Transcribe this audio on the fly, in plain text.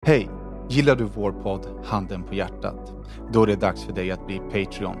Hej! Gillar du vår podd Handen på hjärtat? Då är det dags för dig att bli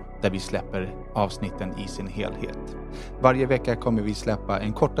Patreon, där vi släpper avsnitten i sin helhet. Varje vecka kommer vi släppa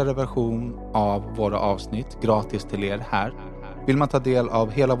en kortare version av våra avsnitt gratis till er här. Vill man ta del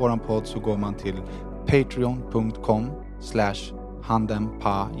av hela våran podd så går man till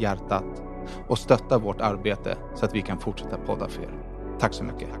patreon.com/handenpahjärtat och stöttar vårt arbete så att vi kan fortsätta podda för er. Tack så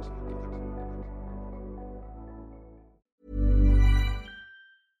mycket!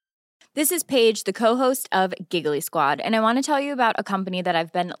 This is Paige, the co-host of Giggly Squad, and I want to tell you about a company that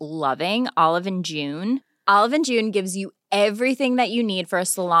I've been loving, Olive & June. Olive & June gives you everything that you need for a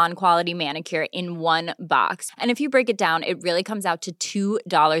salon-quality manicure in one box. And if you break it down, it really comes out to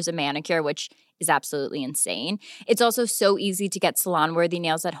 $2 a manicure, which is absolutely insane. It's also so easy to get salon-worthy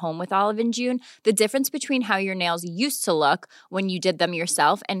nails at home with Olive & June. The difference between how your nails used to look when you did them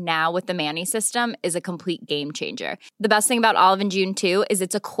yourself and now with the Mani system is a complete game changer. The best thing about Olive & June too is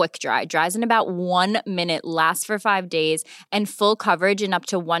it's a quick dry. Dries in about 1 minute, lasts for 5 days, and full coverage in up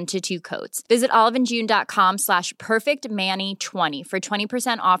to 1 to 2 coats. Visit oliveandjune.com/perfectmani20 for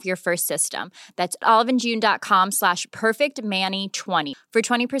 20% off your first system. That's oliveandjune.com/perfectmani20 for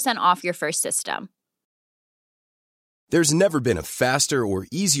 20% off your first system. There's never been a faster or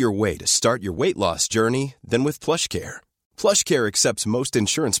easier way to start your weight loss journey than with PlushCare. PlushCare accepts most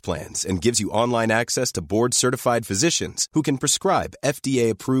insurance plans and gives you online access to board-certified physicians who can prescribe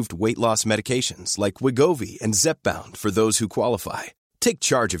FDA-approved weight loss medications like Wegovy and Zepbound for those who qualify. Take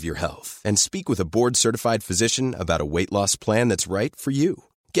charge of your health and speak with a board-certified physician about a weight loss plan that's right for you.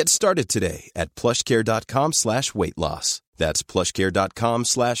 Get started today at plushcare.com/weightloss. That's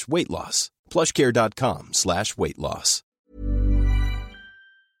plushcare.com/weightloss. plushcare.com/weightloss.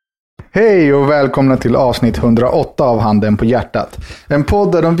 Hej och välkomna till avsnitt 108 av Handen på hjärtat. En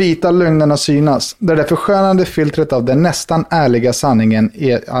podd där de vita lögnerna synas. Där det förskönande filtret av den nästan ärliga sanningen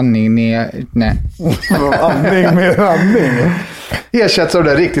ersätts av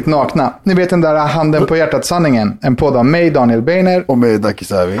det riktigt nakna. Ni vet den där Handen på hjärtat sanningen. En podd av mig, Daniel Beiner. Och mig, Daki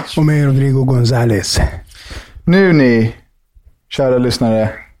Savic. Och mig, Rodrigo González. Nu ni, kära lyssnare.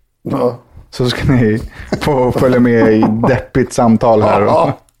 Ja. Så ska ni få följa med i deppigt samtal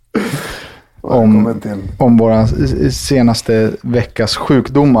här. Om våra senaste veckas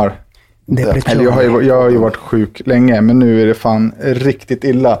sjukdomar. Eller jag har ju varit sjuk länge, men nu är det fan riktigt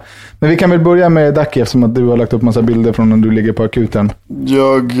illa. Men vi kan väl börja med Daki, eftersom att du har lagt upp massa bilder från när du ligger på akuten.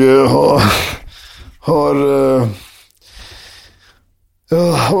 Jag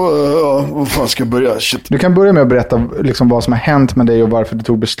har vad fan ska jag börja? Shit. Du kan börja med att berätta liksom vad som har hänt med dig och varför du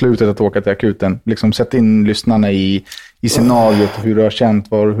tog beslutet att åka till akuten. Liksom sätt in lyssnarna i scenariot, hur du har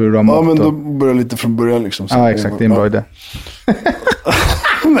känt, hur du har mått. Ja, men då börjar lite från början liksom. Ja, exakt, det är en bra idé.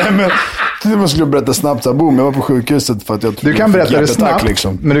 Nej, men jag skulle berätta snabbt så boom, jag var på sjukhuset för att jag du kan berätta det snabbt,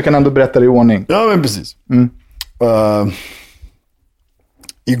 liksom. Men du kan ändå berätta det i ordning. Ja, men precis.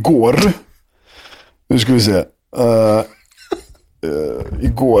 Igår, nu ska vi se.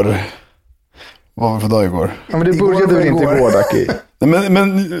 Igår, vad var det för dag igår? Ja, men det började väl inte igår, Daki?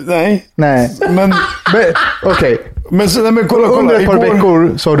 Nej. Men okej. Men kolla. Under ett par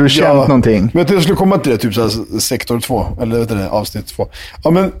veckor så har du känt någonting. Men jag skulle komma till det, typ så här, sektor 2, eller vet du, avsnitt 2.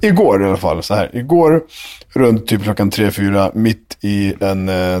 Ja, men igår i alla fall, så här. Igår, runt typ klockan 3-4, mitt i en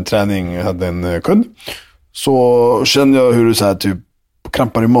träning, jag hade en kund. Så kände jag hur det så här, typ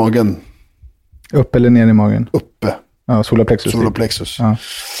krampar i magen. Upp eller ner i magen? Uppe. Ja, solarplexus. Solarplexus. Ja.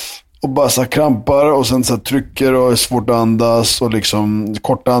 Och bara så här krampar och sen så här trycker och är svårt att andas och liksom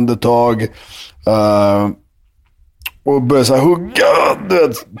korta andetag. Och börjar så här hugga,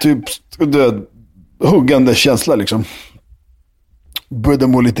 huggande känsla liksom. Började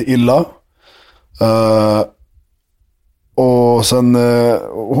må lite illa. Och sen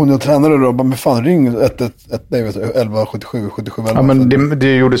hon jag tränade då bara, men fan ring 1177 77 11. Ja, men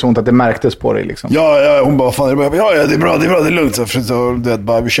det gjorde så ont att det märktes på dig liksom. Ja, hon bara fan, det är bra, det är lugnt. Så det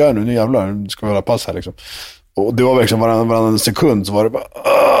bara, vi kör nu jävlar, ska vi hålla pass här liksom. Och det var verkligen varannan sekund så var det bara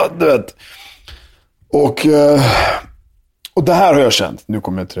du vet. Och det här har jag känt, nu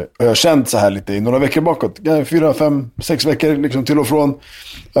kommer jag till det. Jag har känt så här lite i några veckor bakåt. 4, 5, 6 veckor liksom till och från.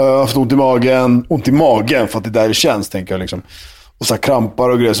 Jag har haft ont i magen för att det där det känns, tänker jag liksom. Och så här krampar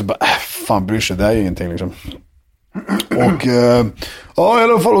och grejer, så bara, fan bryr sig, det är ju ingenting liksom. Och ja, i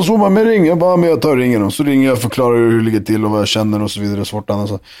alla fall, och så man med ring. Jag bara, men jag tar ringen och så ringer jag och förklarar hur det ligger till och vad jag känner och så vidare. Svårt annars.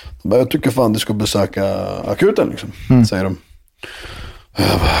 Så jag tycker fan du ska besöka akuten liksom, säger de.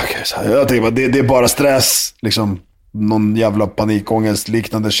 Jag bara, okay, så här. Jag tänker bara, det är bara stress liksom. Någon jävla panikångest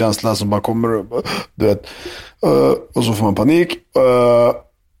liknande känsla som bara kommer, du vet. Och så får man panik.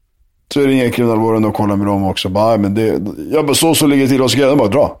 Så ringer kriminalvården och kollar med dem också. Bara, men det, jag bara, så ligger det till. Och så jag bara,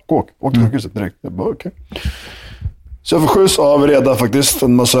 dra, åk till sjukhuset direkt. Jag bara, okej. Så jag får skjuts av redan faktiskt.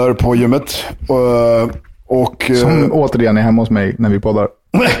 En massör på gymmet. Och som återigen är hemma hos mig när vi poddar.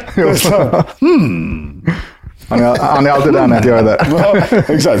 Han är alltid där när jag gör det. Ja,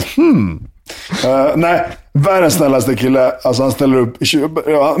 exakt. Nej, världens snällaste kille. Alltså han ställer upp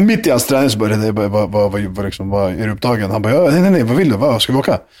mitt i hans träning så började jag vad är du upptagen? Han bara, nej, vad vill du? Vad ska vi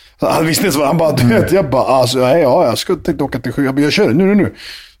åka? Han visste inte vad. Han bara, du vet, jag bara, alltså, jag skulle tänkte åka till sjukhuset. Jag kör nu.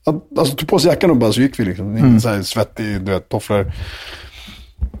 Alltså tog på sig jackan och bara så gick vi liksom. Så här svettig, du vet, tofflor.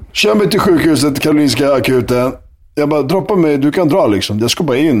 Kör mig till sjukhuset, Karolinska akuten. Jag bara, droppa mig, du kan dra liksom. Jag ska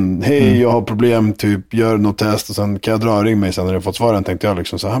bara in. Hej, jag har problem, typ, gör något test och sen kan jag dra, ring mig sen när jag fått svaren, tänkte jag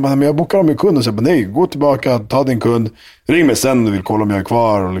liksom. Så han bara, men jag bokar om min kund. Och så jag bara, nej, gå tillbaka, ta din kund. Ring mig sen om du vill kolla om jag är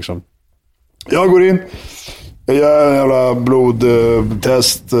kvar och liksom. Jag går in. Jag gör en jävla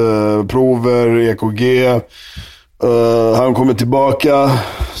blodtest, prover, EKG. Han kommer tillbaka.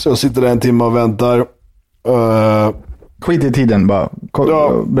 Så jag sitter där en timme och väntar. Skit i tiden bara.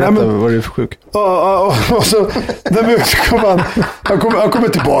 Berätta vad det är för sjuk. Och så han kommer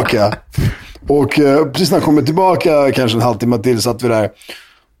tillbaka. Och precis när han kommer tillbaka, kanske en halvtimme till, satt vi där.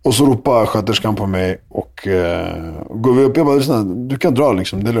 Och så ropar sköterskan på mig. Och går vi upp. Jag bara, du kan dra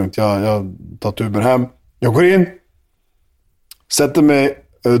liksom, det är lugnt. Jag tar tuben hem. Jag går in. Sätter mig.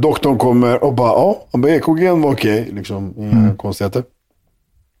 Doktorn kommer och bara, han bara, EKG:n var okej. Liksom, inga konstigheter.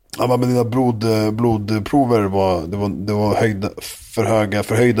 Han bara, men dina blodprover var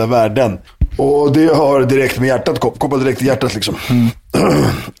förhöjda värden. Och det har direkt med hjärtat, kopplar direkt till hjärtat liksom.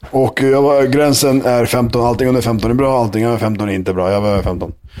 Och gränsen är 15, allting under 15 är bra, allting över 15 är inte bra. Jag var över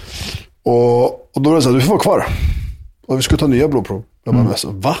 15. Och då var det så här, du får vara kvar. Och vi ska ta nya blodprov. Jag bara,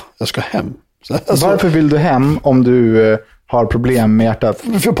 va? Jag ska hem. Så, alltså, varför vill du hem om du har problem med hjärtat?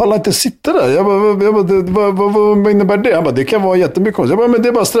 För jag pallar inte sitta där. Jag bara, vad innebär det? Han bara, det kan vara jättemycket konstigt. Jag bara, men det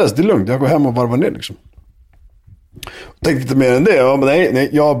är bara stress, det är lugnt. Jag går hem och varvar ner liksom. Tänkte inte mer än det. Jag bara, nej,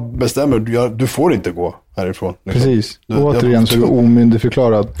 jag bestämmer. Du får inte gå härifrån. Liksom. Precis. Återigen så är du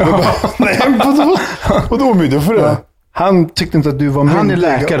omyndigförklarad. Nej, vadå omyndig för det? Han tyckte inte att du var myndig. Han är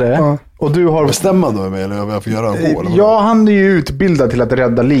läkare. Och du har bestämma då med, eller vad jag får göra? Ja, han är ju utbildad till att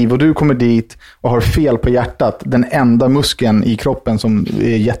rädda liv. Och du kommer dit och har fel på hjärtat. Den enda muskeln i kroppen som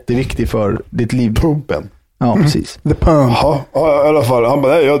är jätteviktig för ditt liv. Pumpen. Ja, precis. The pump. Ja, i alla fall. Han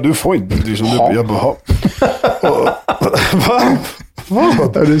bara, nej, du får inte. Liksom, jag bara, va?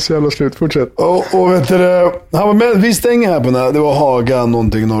 Det är så jävla slut, fortsätt. Och vet du, han bara, men vi stänger här på det var Haga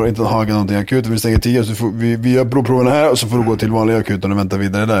någonting, inte Haga någonting akut. Vi stänger 10 så vi gör blodproverna här och så får du gå till vanliga akuten och vänta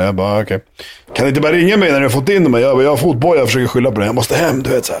vidare där. Jag bara, okej. Kan du inte bara ringa mig när du har fått in dem? Jag har fotboll, jag försöker skylla på det. Jag måste hem, du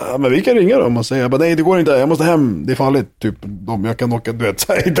vet så här. Men vi kan ringa dem och säga, jag bara, nej det går inte, jag måste hem. Det är farligt, typ, jag kan åka, du vet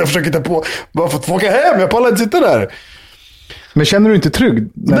så här. Jag försöker ta på, bara för att få åka hem, jag pallar inte sitta där. Men känner du inte trygg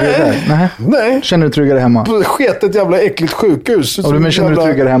när du är där? Nej. Känner du tryggare hemma? Sket ett jävla äckligt sjukhus. Men känner du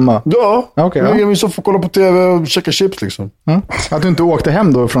tryggare hemma? Ja. Okay, jag vill så få kolla på tv och käka chips liksom. Att du inte åkte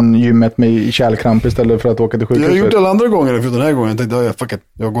hem då från gymmet med kärlkramp istället för att åka till sjukhuset? Jag har gjort det alla andra gånger för den här gången. Jag tänkte, fuck it.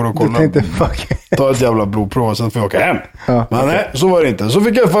 Jag går och kollar. Ta ett jävla blodprov och sen får jag åka hem. Ja, men nej, så var det inte. Så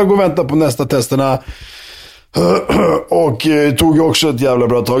fick jag i alla fall gå och vänta på nästa testerna. Och tog ju också ett jävla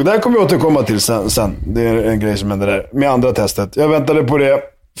bra tag. Det här kommer jag återkomma till sen. Det är en grej som hände där med andra testet. Jag väntade på det,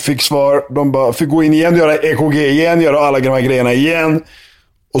 fick svar. De bara fick gå in igen, göra EKG igen, göra alla de här grejerna igen.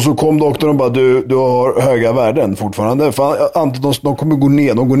 Och så kom doktorn och bara, du har höga värden fortfarande. För de kommer gå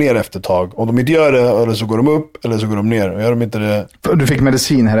ner, de går ner efter ett tag. Om de inte gör det, eller så går de upp, eller så går de ner. Och gör de inte det... Du fick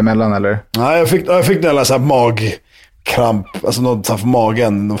medicin här emellan, eller? Nej, jag fick en så här magkramp, alltså något så här för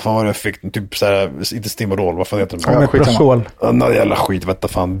magen. Vad fan var det jag fick? Typ så här, inte Stimorol, vad fan heter det? Omeprazol. Någon jävla skit, vet du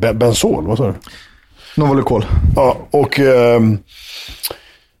fan. Benzol, vad sa du? Novolukol. Ja, och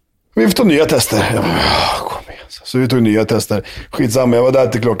vi får ta nya tester. Jag bara, kom igen. Så vi tog nya tester. Skitsamma, jag var där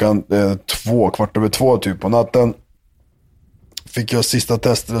till klockan 2:15 typ på natten. Fick jag sista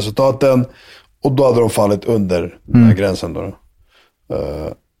testresultaten. Och då hade de fallit under den här gränsen då.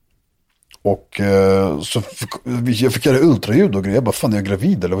 Och så jag fick göra ultraljud och grejer. Jag bara, fan är jag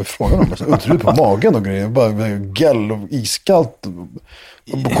gravid eller vad är frågan om? Så ultraljud på magen och grejer. Jag bara gäll och iskallt.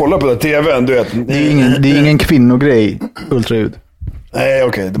 Och kolla på den tvn, du vet. Det är ingen kvinnogrej, ultraljud. Nej,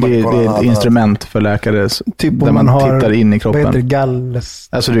 okej. Det är ett instrument för läkare typ där man tittar in i kroppen. Vad heter galles?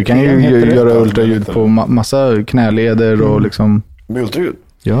 Alltså du kan ju göra ultraljud på massa knäleder och liksom... Med ultraljud?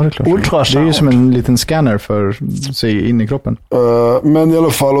 Ja, det är klart. Ultrasound. Det är ju som en liten scanner för sig in i kroppen. Men i alla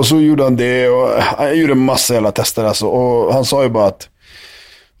fall, och så gjorde han det. Och han gjorde en massa jävla tester alltså. Och han sa ju bara att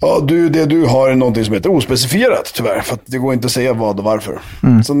Ja, det du har är någonting som heter ospecifierat tyvärr. För att det går inte att säga vad och varför.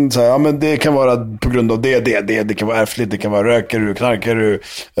 Så här, ja, men det kan vara på grund av det kan vara ärftligt, det kan vara röker du, knarkar du,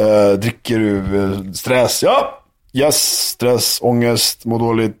 dricker du, stress. Ja, yes, stress, ångest, mår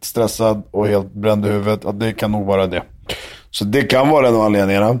dåligt, stressad och helt bränd i huvudet. Ja, det kan nog vara det. Så det kan vara en av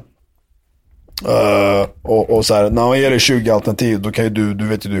anledningarna. Och så här, när man ger dig 20 alternativ, då kan ju du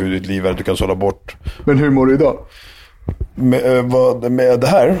vet ju hur ditt liv är, du kan sålla bort. Men hur mår du idag? Med det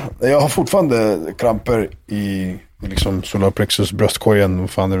här, jag har fortfarande kramper i liksom solarplexus, bröstkorgen, vad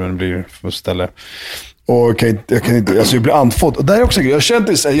fan det nu blir för ställe. Och jag kan inte, alltså jag blir andfådd. Och där är också, jag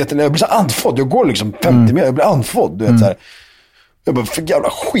känner inte, jag blir så andfådd, jag går liksom 50 meter, jag blir andfådd, du vet så här. Jag bara, för jävla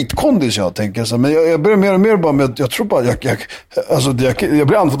skitkondis jag tänker så. Men jag börjar mer och mer bara med, jag tror bara jag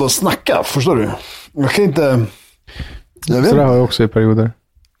blir andfådd att snacka, förstår du? Jag kan inte, jag vet. Så det har jag också i perioder.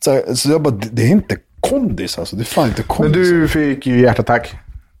 Så jag bara, det är inte kondis alltså, det är fan inte kondis. Men du fick ju hjärtattack.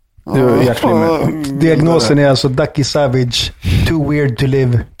 Diagnosen är alltså Ducky Savage. Too weird to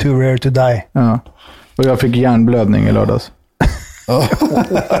live, too rare to die. Ja. Och jag fick hjärnblödning i lördags. Ja,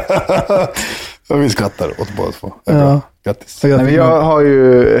 vi skrattar åt båda två. Ja. Grattis. Nej, men jag har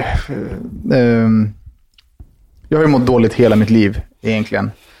ju mått dåligt hela mitt liv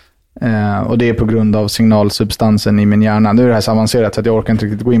egentligen. Och det är på grund av signalsubstansen i min hjärna. Nu är det här så avancerat så att jag orkar inte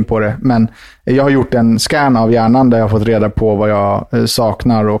riktigt gå in på det. Men jag har gjort en scan av hjärnan där jag har fått reda på vad jag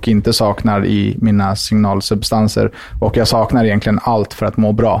saknar och inte saknar i mina signalsubstanser. Och jag saknar egentligen allt för att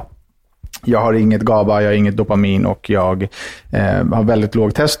må bra. Jag har inget GABA, jag har inget dopamin och jag har väldigt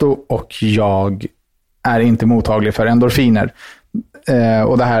låg testo och jag är inte mottaglig för endorfiner.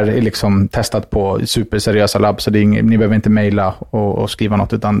 Och det här är liksom testat på superseriösa labb, så det är ni behöver inte mejla och skriva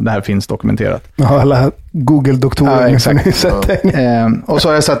något, utan det här finns dokumenterat. Ja, alla Google-doktorer. Ja, exakt. Och så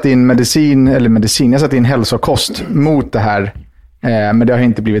har jag satt in jag satt in hälsokost mot det här, men det har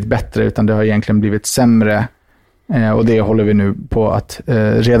inte blivit bättre utan det har egentligen blivit sämre, och det håller vi nu på att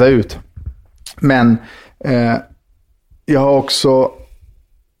reda ut. Men jag har också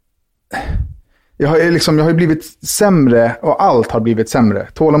jag har blivit sämre och allt har blivit sämre.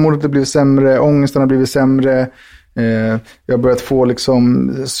 Tålamodet har blivit sämre, ångesten har blivit sämre. Jag har börjat få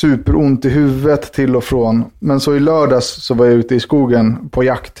liksom superont i huvudet till och från. Men så i lördags så var jag ute i skogen på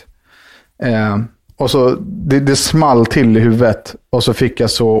jakt. Och så det small till i huvudet och så fick jag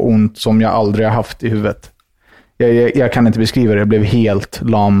så ont som jag aldrig har haft i huvudet. Jag kan inte beskriva det, jag blev helt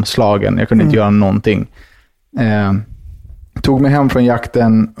lamslagen. Jag kunde inte göra någonting. Tog mig hem från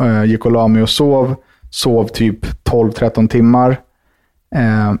jakten, gick och la mig och sov typ 12-13 timmar.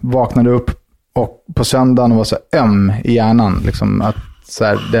 Vaknade upp och på söndagen var så öm i hjärnan. Liksom att så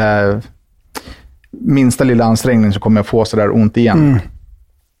här, det här, minsta lilla ansträngning så kommer jag få så där ont igen.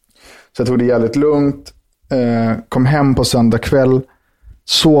 Så jag tog det jävligt lugnt. Kom hem på söndag kväll.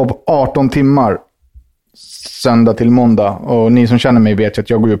 Sov 18 timmar. Söndag till måndag. Och ni som känner mig vet ju att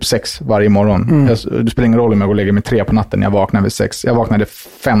jag går upp 6 varje morgon. Det spelar ingen roll om jag går och lägger mig 3 på natten. Jag vaknar vid 6. Jag vaknade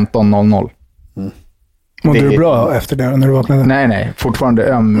 15:00. Mådde du bra efter det när du vaknade? Nej. Fortfarande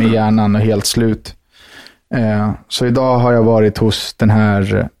öm i hjärnan och helt slut. Så idag har jag varit hos den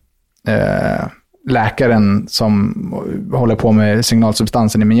här läkaren som håller på med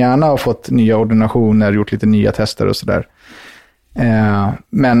signalsubstansen i min hjärna och fått nya ordinationer, gjort lite nya tester och sådär.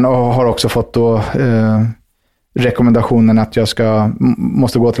 Men har också fått då rekommendationen att jag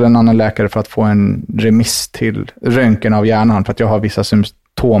måste gå till en annan läkare för att få en remiss till röntgen av hjärnan, för att jag har vissa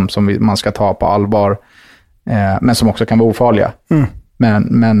symptom som man ska ta på allvar, men som också kan vara ofarliga.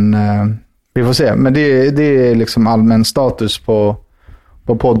 Men vi får se. Men det är liksom allmän status på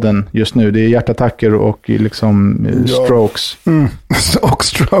podden just nu. Det är hjärtattacker och liksom strokes. Och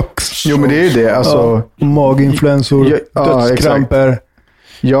strokes. Jo, men det är ju det. Alltså, maginfluensor, dödskramper. Exakt.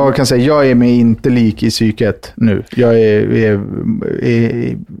 Jag kan säga, jag är mig inte lik i psyket nu. Jag är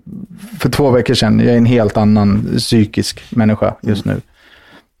för 2 veckor sedan, jag är en helt annan psykisk människa just nu.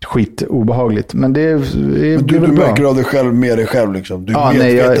 Skit obehagligt, men det är du märker av dig själv med dig själv liksom. Du är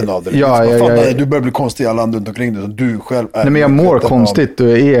medveten av det. Du börjar bli konstig i alla andra runt omkring dig. Du själv är. Nej, men jag mår konstigt och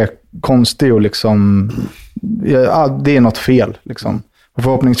är konstig och liksom det är något fel liksom. Och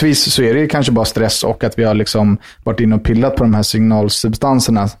förhoppningsvis så är det kanske bara stress och att vi har liksom varit inne och pillat på de här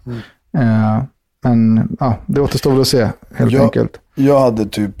signalsubstanserna. Men det återstår väl att se helt enkelt. Jag hade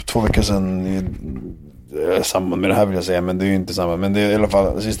typ 2 veckor sedan samma med det här vill jag säga, men det är ju inte samma. Men det är i alla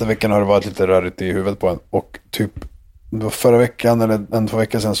fall, sista veckan har det varit lite rörigt i huvudet på en. Och typ det var förra veckan eller 2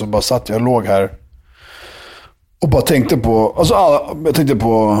 veckor sedan så bara satt jag låg här och bara tänkte på, jag tänkte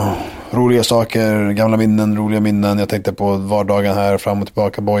på roliga saker, gamla minnen, roliga minnen. Jag tänkte på vardagen här, fram och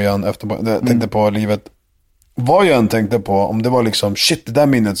tillbaka, bojan, efter bojan. Jag tänkte på livet. vad jag än tänkte på, om det var liksom shit, det där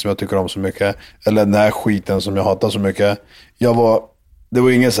minnet som jag tycker om så mycket, eller den här skiten som jag hatar så mycket, det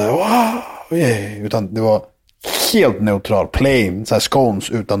var ingen så här wow, yeah, utan det var helt neutral, plain, så här scones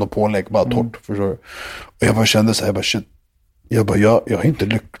utan något pålägg, bara torrt, förstår du? Och jag bara kände så här, jag är inte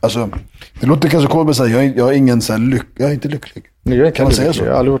lycklig. Alltså, det låter kanske konstigt att säga, jag är ingen så här jag är inte lycklig. Kan man säga så?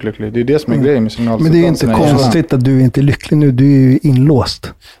 Jag har aldrig varit lycklig. Det är det som är grejen med signalsubstanserna. Men det är inte konstigt att du inte är lycklig nu. Du är ju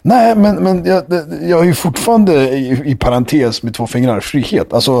inlåst. Nej, men jag är ju fortfarande i parentes med 2 fingrar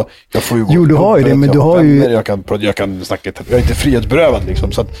frihet. Alltså, jag får ju gå. Jo, du har ju det, men du har ju... Jag kan snacka. Jag är inte frihetsberövad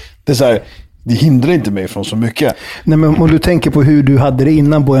liksom. Så att det är så här, det hindrar inte mig från så mycket. Nej, men om du tänker på hur du hade det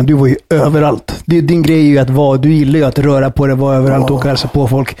innan, Bojan, du var ju överallt. Din grej är ju att du gillar ju att röra på dig, vara överallt och hälsa på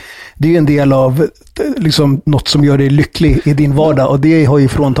folk. Det är ju en del av liksom något som gör dig lycklig i din vardag, och det har ju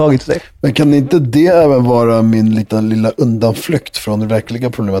fråntagit sig. Men kan inte det även vara min lilla undanflykt från det verkliga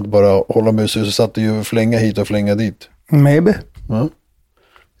problemet, att bara hålla mig sysselsatt och flänga hit och flänga dit? Maybe. Ja.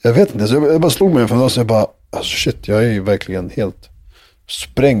 Jag vet inte, så jag bara slog mig för något, så jag bara, alltså shit, jag är ju verkligen helt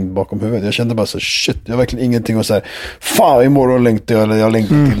sprängd bakom huvudet. Jag kände bara så shit, jag har verkligen ingenting att säga. Fan, imorgon längtar jag, eller jag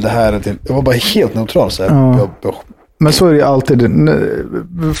längtar till det här. Jag var bara helt neutral så här. Ja. Men så är det alltid.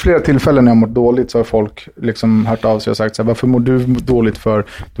 Flera tillfällen när jag mått dåligt så har folk liksom hört av sig och sagt så här, varför mår du dåligt för?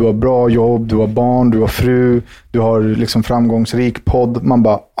 Du har bra jobb, du har barn, du har fru, du har liksom framgångsrik podd. Man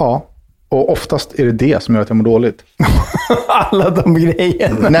bara, ja. Och oftast är det som gör att jag mår dåligt. Alla de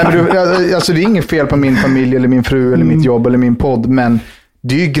grejerna. Nej, men alltså det är inget fel på min familj eller min fru eller mitt jobb eller min podd, men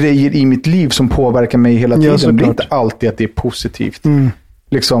det är ju grejer i mitt liv som påverkar mig hela tiden. Ja, det är inte alltid att det är positivt.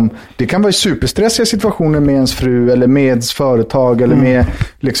 Liksom, det kan vara superstressiga situationer med ens fru eller med ens företag eller med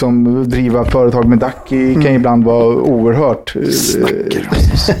liksom driva företag med Ducky kan ibland vara oerhört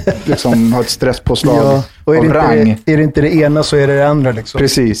liksom ha ett stresspåslag. Ja. Och är det inte det ena så är det andra liksom.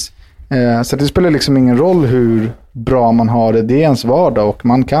 Precis. Så det spelar liksom ingen roll hur bra man har det. Det är ens vardag och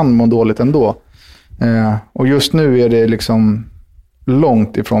man kan må dåligt ändå. Och just nu är det liksom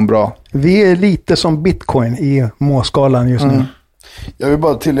långt ifrån bra. Vi är lite som Bitcoin i måskalan just nu. Jag vill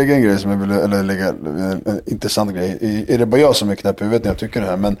bara tillägga en grej som jag vill, eller lägga en intressant grej. Är det bara jag som är knäpp i huvudet när jag tycker det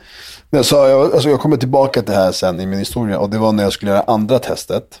här? Men när jag sa, jag kommer tillbaka till det här sen i min historia, och det var när jag skulle göra andra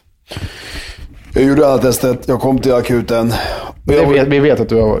testet. Jag gjorde andra testet, jag kom till akuten. Vi vet att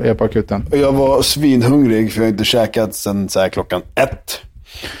du är på akuten. Jag var svinhungrig för jag har inte käkat sen så här 1:00.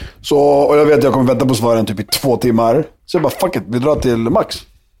 Så, och jag vet att jag kommer vänta på svaren typ i 2 timmar. Så jag bara, fuck it, vi drar till Max.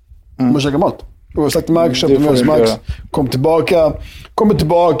 Och käka mat. Och jag till Max, köpte med Max. Kommer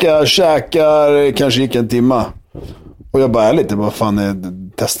tillbaka, käkar, kanske gick 1 timme. Och jag bara är lite, vad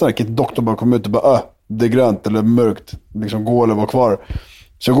fan, testar. Kan inte doktorn bara komma ut och bara, det är grönt eller mörkt. Liksom gå eller vara kvar.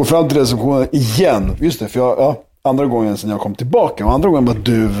 Så jag går fram till receptionen igen. Just det, för andra gången sen jag kom tillbaka. Och andra gången bara,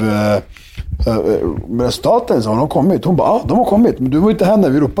 med resultaten så har de kommit. Hon bara, de har kommit. Men du var inte här när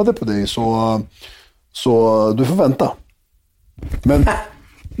vi ropade på dig. Så du får vänta. Men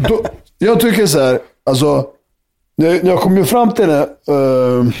då, jag tycker så här, alltså, jag kom ju fram till det.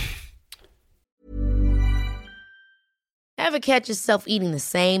 Ever catch yourself eating the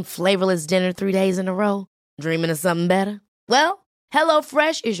same flavorless dinner 3 days in a row? Dreaming of something better? Well,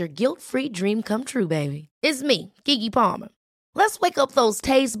 HelloFresh is your guilt-free dream come true, baby. It's me, Keke Palmer. Let's wake up those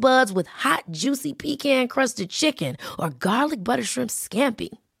taste buds with hot, juicy pecan-crusted chicken or garlic butter shrimp scampi.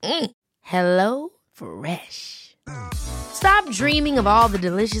 Hello Fresh. Stop dreaming of all the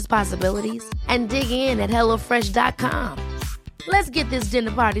delicious possibilities and dig in at HelloFresh.com. Let's get this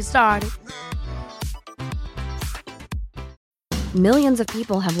dinner party started. Millions of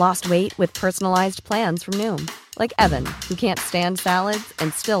people have lost weight with personalized plans from Noom. Like Evan, who can't stand salads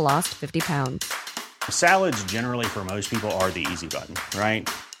and still lost 50 pounds. Salads generally for most people are the easy button, right?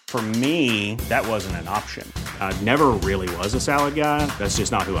 For me, that wasn't an option. I never really was a salad guy. That's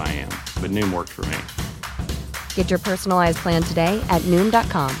just not who I am. But Noom worked for me. Get your personalized plan today at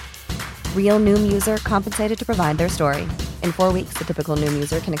Noom.com. Real Noom user compensated to provide their story. In 4 weeks, the typical Noom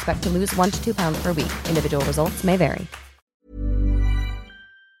user can expect to lose 1 to 2 pounds per week. Individual results may vary.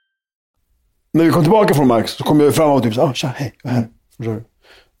 När vi kom tillbaka från Max så kom jag fram och typ så tja, hej, jag är här.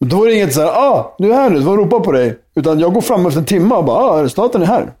 Men då var det inget så här, du är här nu, du var ropa på dig. Utan jag går fram efter 1 timme och bara, resultaten är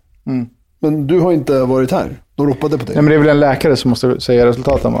här. Men du har inte varit här. De ropade på dig. Ja, men det är väl en läkare som måste säga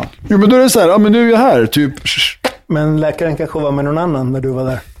resultaten, va? Jo, men då är det så här, men nu är jag här, typ. Men läkaren kanske var med någon annan när du var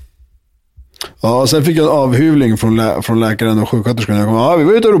där. Ja, sen fick jag en avhyvling från läkaren och sjuksköterskan. Jag kom, vi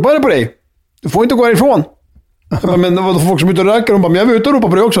var ute och ropade på dig. Du får inte gå härifrån. Jag bara, men det var folk som är ute och röker. De bara, men jag var ute och ropade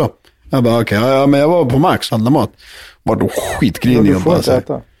på dig också. Jag bara, okej, men jag var på Max, handla mat. Var då skitgrinig och bara så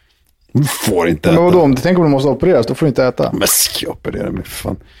här. Du får inte äta. Men vadå, om du tänker om du måste opereras, då får du inte äta. Men ska jag operera mig för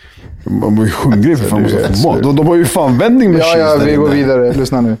fan. Man var ju hungrig för fan, måste få mat. De var ju fan vändning med Ja, vi går vidare.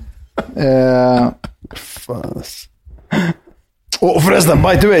 Lyssna nu. Fan. Och förresten,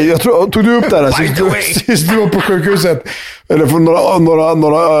 by the way, jag tror, tog du upp det här sist du var på sjukhuset, eller för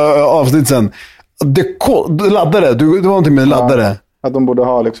några avsnitt sen. Det laddade, det var någonting med laddare. Att de borde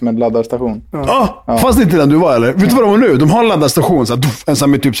ha liksom en laddarstation. Ja, fast inte den du var, eller? Vet du vad de har nu? De har en laddarstation, så här,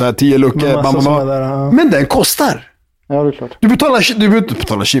 med typ så här 10 luckor. Men den kostar. Ja, det är klart. Du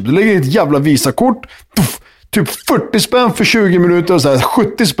betalar chip. Du lägger ett jävla visakort. Typ 40 spänn för 20 minuter och så här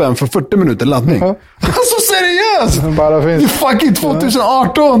 70 spänn för 40 minuter laddning. Alltså seriöst! Bara finns... Det är fucking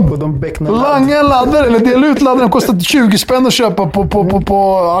 2018! På de långa laddare, eller dela ut laddare. De kostar 20 spänn att köpa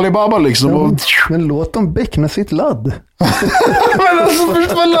på Alibaba liksom. Ja, men låt dem beckna sitt ladd. Men alltså,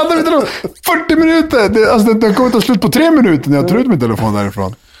 först man laddar inte då 40 minuter. Det kommer ta slut på 3 minuter när jag tar ut min telefon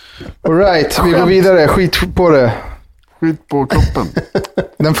därifrån. All right, vi går vidare. Skit på det. Skit på kroppen.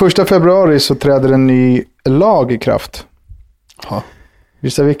 Den 1 februari så träder en ny lag i kraft. Ja.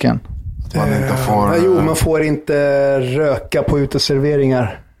 Visst vilken? Man får inte röka på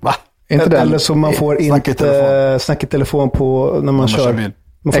uteserveringar. Va? Inte den? Eller så man får inte snacka i telefon på när man kör bil.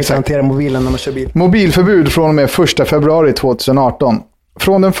 Man får inte hantera mobilen när man kör bil. Mobilförbud från och med 1 februari 2018.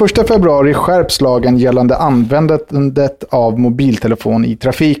 Från den 1 februari skärps lagen gällande användandet av mobiltelefon i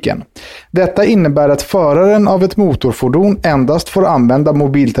trafiken. Detta innebär att föraren av ett motorfordon endast får använda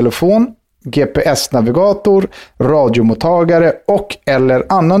mobiltelefon, GPS-navigator, radiomottagare och eller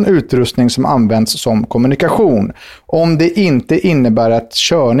annan utrustning som används som kommunikation, om det inte innebär att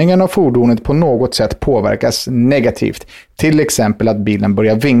körningen av fordonet på något sätt påverkas negativt, till exempel att bilen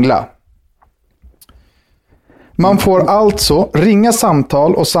börjar vingla. Man får alltså ringa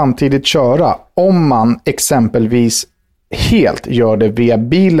samtal och samtidigt köra om man exempelvis helt gör det via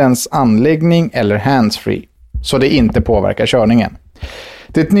bilens anläggning eller handsfree, så det inte påverkar körningen.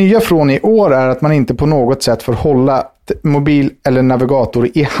 Det nya från i år är att man inte på något sätt får hålla mobil eller navigator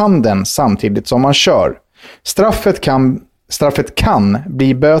i handen samtidigt som man kör. Straffet kan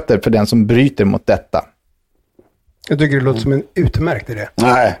bli böter för den som bryter mot detta. Jag tycker det låter som en utmärkt idé.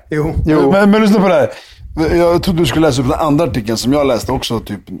 Nej. Jo. Men lyssna på det här. Jag trodde du skulle läsa upp den andra artikeln som jag läste också,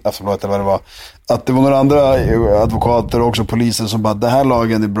 typ Aftonbladet eller vad det var. Att det var några andra advokater och också polisen som bara, den här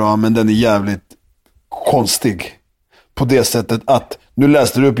lagen är bra men den är jävligt konstig. På det sättet att, nu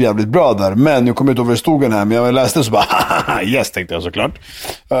läste du upp jävligt bra där, men jag kommer inte över stogen här, men jag läste så bara, yes, tänkte jag såklart.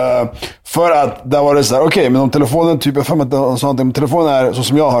 För att där var det så här, okej, men om telefonen, typ, jag får sånt, om telefonen är så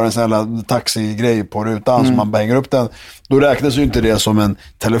som jag har en sån här taxigrej på rutan som man bara hänger upp den, då räknas ju inte det som en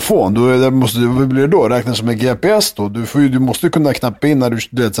telefon. Vad blir det då? Räknas som en GPS då? Du måste ju kunna knappa in när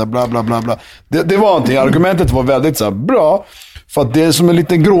du vet, så här, bla bla bla bla. Det var någonting, argumentet var väldigt så här, bra, för att det är som en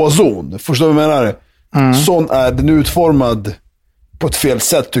liten gråzon. Förstår du vad jag menar? Sån är den utformad på ett fel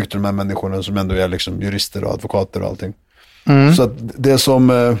sätt, tyckte de här människorna som ändå är liksom jurister och advokater och allting. Så att det är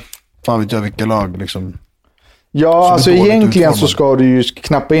som fan vet jag vilka lag liksom. Ja, alltså egentligen så ska du ju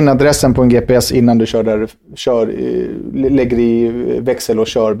knappa in adressen på en GPS innan du lägger i växel och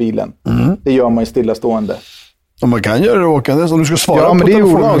kör bilen. Det gör man ju stillastående. Och man kan göra det åkandes om du ska svara på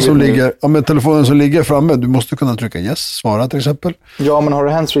telefonen som ligger framme. Du måste kunna trycka yes, svara till exempel. Ja, men har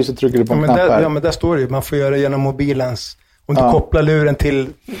du handsfree så trycker du på en knapp här. Ja, men där står det ju. Man får göra det genom mobilens. Om du kopplar luren till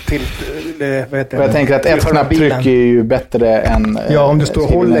vad heter det? Jag tänker att ett knapptryck är ju bättre än ja, om du står och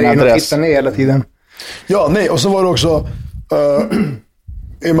håller in och tittar ner hela tiden. Ja, nej. Och så var det också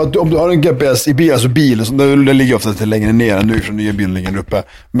om du har en GPS i bil, alltså bil, den ligger ofta lite längre ner, nu från nya bilen ligger uppe.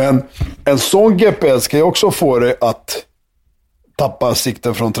 Men en sån GPS kan ju också få dig att tappa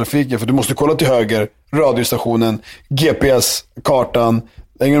sikten från trafiken, för du måste kolla till höger, radiostationen, GPS-kartan.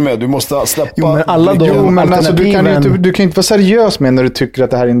 Hänger du med? Du måste släppa... Jo, men alla men alltså, du kan inte vara seriös med när du tycker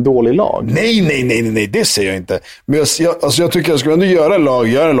att det här är en dålig lag. Nej, det säger jag inte. Men jag tycker jag skulle ändå göra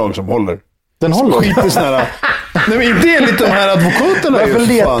en lag som håller. Den håller. Skit i såna här... Nej, men inte enligt de här advokaterna. Varför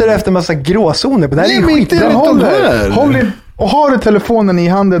letar du efter en massa gråzoner? Det här är skit. Den håller. Och har du telefonen i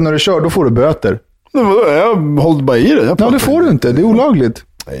handen när du kör, då får du böter. Nej, jag håller bara i det. Ja, det får du inte. Det är olagligt.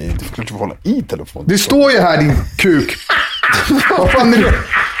 Nej, det får klart att hålla i telefonen. Det står ju här, din kuk.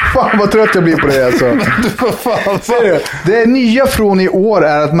 Fan vad trött jag blir på det alltså. Det nya från i år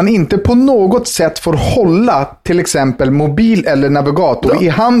är att man inte på något sätt får hålla till exempel mobil eller navigator i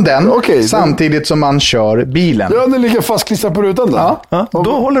handen samtidigt som man kör bilen. Ja, den ligger fastklistrad på rutan där. Ja,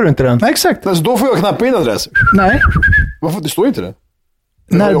 då håller du inte den. Nej, exakt. Alltså, då får jag knappa in adress. Nej. Varför? Det står inte det.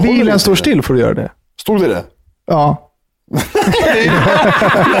 När bilen står still får du göra det. Stod det? Ja. Nej,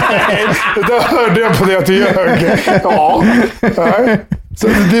 det hörde jag på det att du ljög. Ja. Så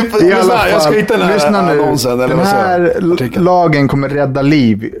I alla fall, jag ska hitta den här annonsen. Den här lagen kommer rädda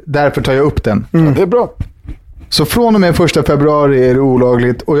liv. Därför tar jag upp den. Ja, det är bra. Så från och med 1 februari är det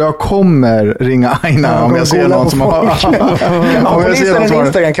olagligt och jag kommer ringa Aina om jag ser någon som har... Om jag ser någon som har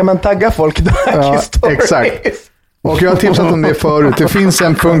Instagram kan man tagga folk där. Ja, exakt. Och jag har tipsat om det förut. Det finns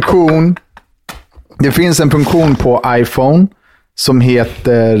en funktion på iPhone som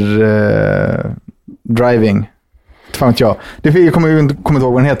heter driving. Fan vet jag. Jag kommer inte ihåg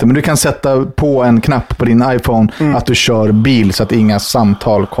vad den heter, men du kan sätta på en knapp på din iPhone att du kör bil så att inga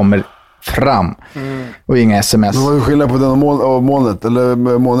samtal kommer fram och inga sms. Men vad är skillnad på den och molnet eller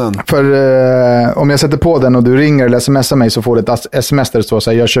månen? För om jag sätter på den och du ringer eller smsar mig så får du ett sms där det står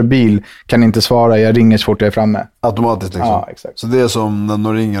så här: jag kör bil, kan inte svara, jag ringer så fort jag är framme. Automatiskt liksom. Ja, exakt. Så det är som när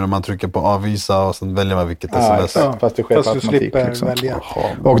de ringer och man trycker på avvisa och sen väljer man vilket sms. Ja, fast det sker på automatik. Liksom. Välja.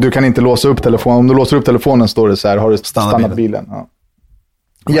 Och du kan inte låsa upp telefonen. Om du låser upp telefonen står det så här: har du stannat bilen? Ja.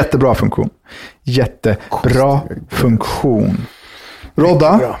 Jättebra funktion. Jättebra funktion.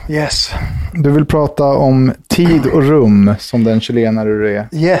 Rodda, yes. Du vill prata om tid och rum som den chilenare du är.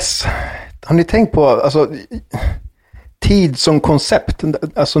 Yes. Har ni tänkt på tid som koncept?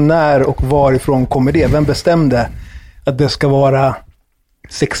 Alltså när och varifrån kommer det? Vem bestämde att det ska vara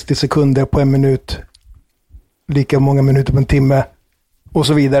 60 sekunder på en minut, lika många minuter på en timme och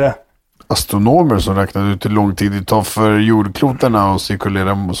så vidare? Astronomer som räknade ut hur lång tid det tar för jordkloterna och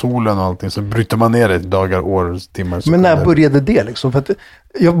cirkulera solen och allting. Så bryter man ner det i dagar, år, timmar, sekunder. Men när började det liksom? För att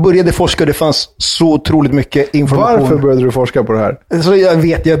jag började forska och det fanns så otroligt mycket information. Varför började du forska på det här? Så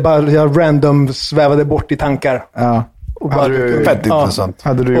jag random svävade bort i tankar. Ja. Och hade du, fett intressant.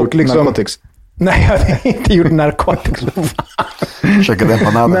 Hade du gjort liksom, narkotics? Nej, jag hade inte gjort narkotics.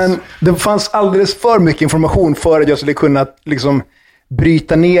 Men det fanns alldeles för mycket information för att jag skulle kunna liksom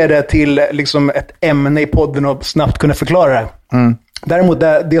bryta ner det till liksom ett ämne i podden och snabbt kunna förklara det. Däremot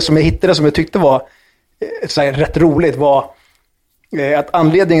det som jag hittade som jag tyckte var så här, rätt roligt var att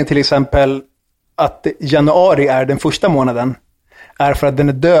anledningen till exempel att januari är den första månaden är för att den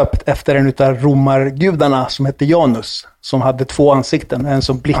är döpt efter en utav romargudarna som hette Janus, som hade 2 ansikten. En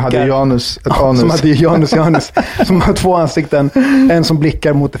som blickar... Hade Janus ett anus? Som hade Janus. Som har 2 ansikten. En som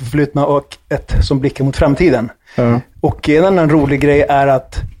blickar mot det förflutna och ett som blickar mot framtiden. Och en annan rolig grej är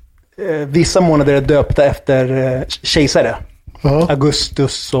att vissa månader är döpta efter kejsare.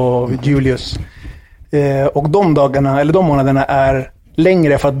 Augustus och Julius. Och de dagarna, eller de månaderna är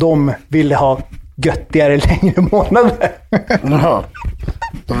längre för att de ville ha göttigare längre månader. Jaha.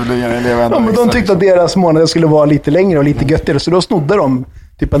 Men de tyckte att deras månader skulle vara lite längre och lite göttigare. Så då snodde de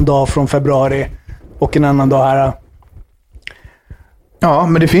typ en dag från februari och en annan dag här. Ja,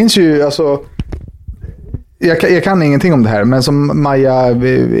 men det finns ju alltså... Jag kan ingenting om det här, men som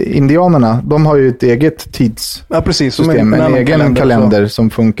Maya-indianerna, de har ju ett eget tidssystem, en egen kalender som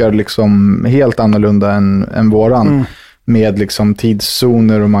funkar liksom helt annorlunda än våran. Med liksom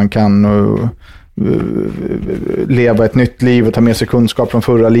tidszoner och man kan leva ett nytt liv och ta med sig kunskap från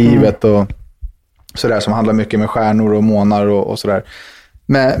förra livet och sådär, som handlar mycket med stjärnor och månar och sådär.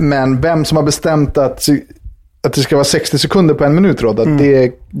 Men vem som har bestämt att det ska vara 60 sekunder på en minut, Rod,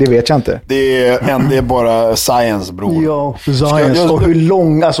 det vet jag inte. Det är bara science, bror. Ja, science. Och hur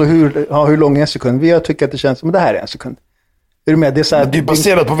lång, alltså hur lång är en sekund? Jag tycker att det känns som det här är en sekund. Är du med? Det är, så här, det är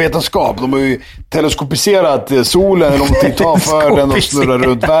baserat på vetenskap. De har ju teleskopiserat solen, hur lång tid tar för den och snurrar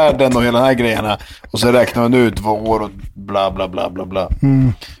runt världen och hela de här grejerna. Och så räknar man ut vad år och bla bla bla bla bla.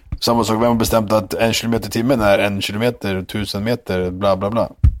 Samma sak, vem har bestämt att 1 kilometer i timmen är 1 kilometer, 1000 meter, bla bla bla.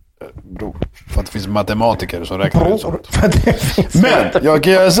 Bro. För att det finns matematiker som räknar ut sånt. Men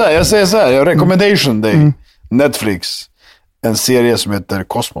jag säger så här, recommendation day. Netflix, en serie som heter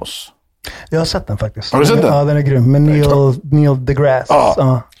Kosmos. Jag har sett den faktiskt. Har du sett den? Ja, den är grym. Med Neil deGrasse.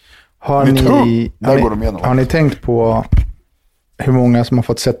 Har ni tänkt på hur många som har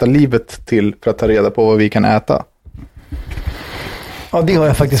fått sätta livet till för att ta reda på vad vi kan äta? Ja, det har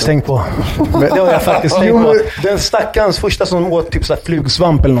jag faktiskt tänkt på. Den stackans första som åt typ så här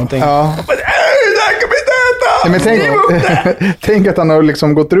flugsvamp eller någonting. Ja. Men tänk att han har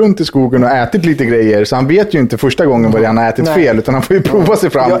liksom gått runt i skogen och ätit lite grejer, så han vet ju inte första gången vad han har ätit fel, utan han får ju prova sig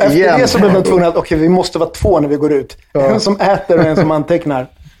fram igen. Efter det så blev de tvungna att vi måste vara 2 när vi går ut. En som äter och en som antecknar.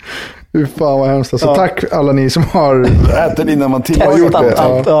 Fan vad hemskt. Så tack alla ni som har ätit innan man har gjort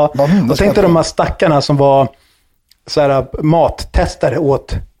det. Och tänkte de här stackarna som var så här mattestare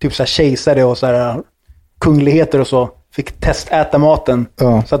åt typ så här kejsare och så här kungligheter och så, fick testäta maten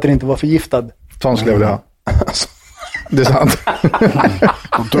så att den inte var förgiftad. Sån skulle jag vilja ha. Det är sant.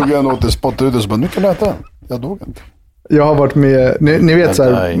 De tog en åt det, spottade ut och så bara, nu kan du äta. Jag dog inte. Jag har varit med, ni vet så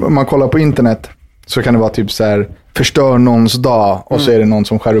här, om man kollar på internet så kan det vara typ så här, förstör någons dag och så är det någon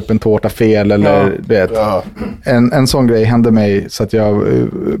som skär upp en tårta fel eller vet. Ja. En sån grej hände mig så att jag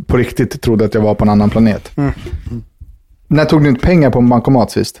på riktigt trodde att jag var på en annan planet. När tog ni inte pengar på en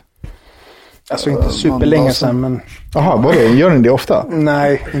bankomat sist? Alltså inte superlänge sedan, men... Jaha, vad är det? Gör ni det ofta?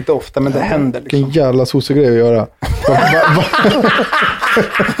 Nej, inte ofta, men det händer. Liksom. Vilken jävla sossegrej att göra.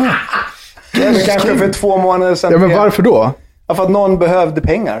 Kanske för 2 månader sedan. Ja, men varför då? Ja, för att någon behövde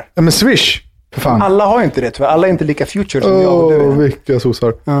pengar. Ja, men Swish, för fan. Alla har ju inte det, tyvärr. Alla är inte lika future som jag och du. Vilka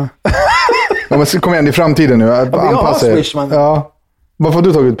sossar. Ja. Ja, men kom igen, i framtiden nu. Ja, jag har Swish, man. Ja. Varför har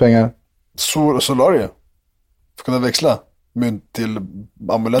du tagit ut pengar? Solarium. För att kunna växla mynt till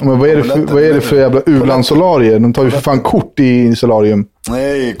amuletter. Men vad är det för jävla u-landssolarier? De tar ju för fan kort i solarium.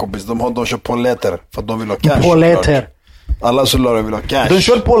 Nej, kompis. De kör polletter för att de vill ha cash. Polletter. Alla solarier vill ha cash. De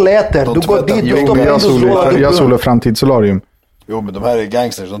kör polletter. Du går dit. Jag solar framtidssolarium. Jo, men de här är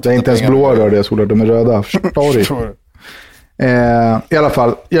gangsters. Det är inte ens blåa rör det jag solar. De är röda. I alla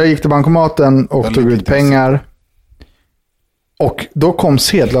fall, jag gick till bankomaten och tog ut pengar. Och då kom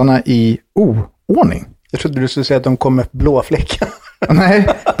sedlarna i oordning. Jag trodde du skulle säga att de kom med blåa fläckar. Nej,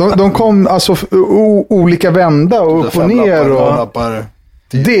 de kom alltså olika vända och upp och ner.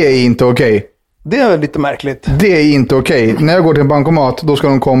 Det är inte okej. Det är lite märkligt. Det är inte okej. När jag går till en bankomat, då ska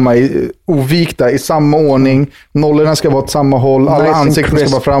de komma ovikta i samma ordning. Nollorna ska vara åt samma håll. Alla ansikten ska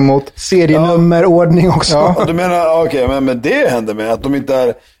vara framåt. Serienummerordning också. Ja. Du menar, okej, men det händer med att de inte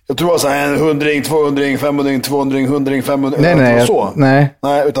är... Jag tror det var så här en 100-ring, 200-ring, 500-ring, 200-ring, 100-ring, 500-ring.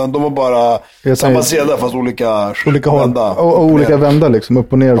 Nej, utan de var bara samma sedlar fast olika vända. Och olika vända liksom,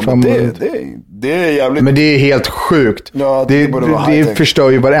 upp och ner och fram. Det är jävligt... Men det är helt sjukt. Ja, det förstör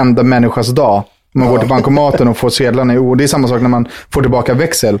ju varenda människas dag. Man går till bankomaten och får sedlarna i ord. Det är samma sak när man får tillbaka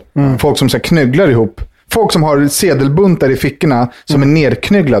växel. Folk som så här knögglar ihop. Folk som har sedelbuntar i fickorna som är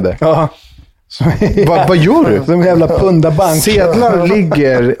nedknögglade. Ja. Vad gör du? Som en jävla pundabank. Sedlar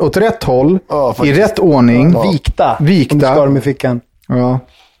ligger åt rätt håll, i rätt ordning. Vikta. Om du ska dem i fickan. Ja.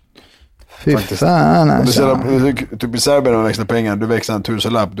 Fy fan alltså. Typ i Serbien när man växlar pengar, du växlar en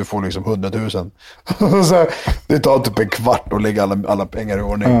 1000-lapp, du får liksom 100 000. Så det tar typ en kvart att lägga alla pengar i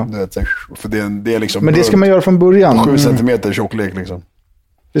ordning. Ja. Du vet, för det är liksom... Men det ska man göra från början. 7 centimeter tjocklek liksom.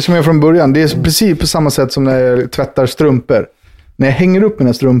 Det ska man göra från början. Det är precis på samma sätt som när jag tvättar strumpor. När jag hänger upp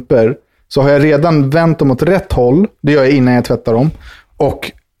mina strumpor så har jag redan vänt dem åt rätt håll. Det gör jag innan jag tvättar dem.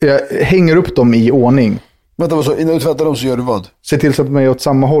 Och jag hänger upp dem i ordning. Vänta, vad så? Innan du tvättar dem så gör du vad? Se till så att de är åt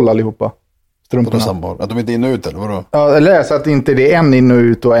samma håll allihopa. Strumporna. Samma håll? Att de inte är in och ut eller vadå? Ja, eller så att inte det är en in och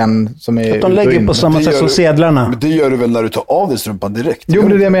ut och en som är... Att de lägger på samma sätt som sedlarna. Men det gör du väl när du tar av dig strumpan direkt? Jo,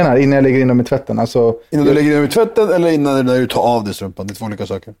 det är det jag menar. Innan jag lägger in dem i tvätten. Alltså, innan du lägger in dem i tvätten eller innan när du tar av dig strumpan? Det är 2 olika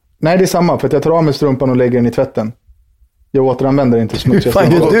saker. Nej, det är samma. För att jag tar av mig strumpan och lägger den i tvätten. Jag återanvänder inte smutsiga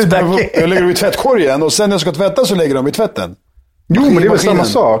strumpor. Jag lägger dem i tvättkorgen och sen när jag ska tvätta så lägger de i tvätten. Jo, men det är väl samma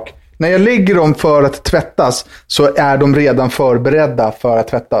sak. När jag lägger dem för att tvättas så är de redan förberedda för att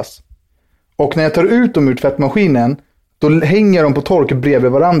tvättas. Och när jag tar ut dem ur tvättmaskinen då hänger de på tork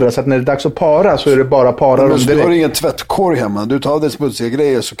bredvid varandra så att när det är dags att para så är det bara para dem direkt. Du har ingen tvättkorg hemma. Du tar av dig smutsiga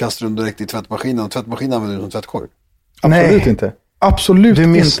grejer så kastar du dem direkt i tvättmaskinen och tvättmaskinen använder du som tvättkorg. Absolut inte. Absolut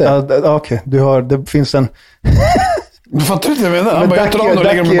inte. Okej, det finns en... Du fattar inte vad jag menar.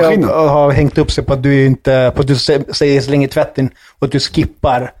 Ducky har hängt upp sig på att du inte på att du säger slänger tvätten och att du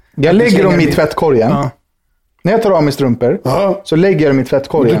skippar. Jag lägger dem i tvättkorgen. Ja. När jag tar av mig strumpor så lägger jag dem i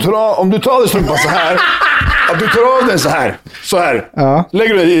tvättkorgen. Om du tar av dig strumpan så här, att du tar av den så här. Ja.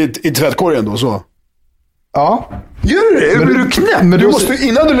 Lägger du i tvättkorgen då så. Ja. Gör du det? Men blir du knäpp? Men du måste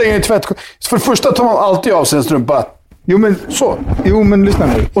innan du lägger i tvättkorgen. För det första tar man alltid av sig en strumpa. Jo men lyssna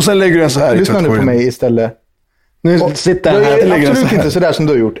nu. Och sen lägger du den så här. Lyssna nu på mig istället. Nu sitter jag här. Absolut inte sådär som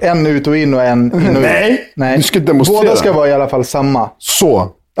du har gjort. En ut och in och en in och ut. Nej. Du ska demonstrera. Båda ska vara i alla fall samma.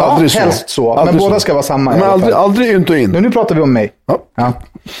 Så. Aldrig helst så. Men båda ska vara samma. Men aldrig ut och in. Nu pratar vi om mig. Ja.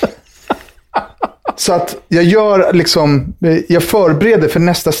 Så att jag förbereder för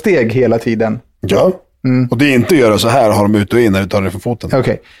nästa steg hela tiden. Ja. Och det är inte att göra så här, har de ut och in när du tar det för foten.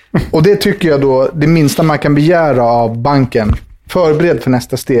 Okej. Och det tycker jag då, det minsta man kan begära av banken. Förbered för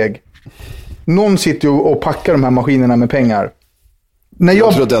nästa steg. Någon sitter ju och packar de här maskinerna med pengar.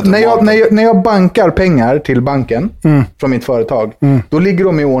 När jag bankar pengar till banken från mitt företag, då ligger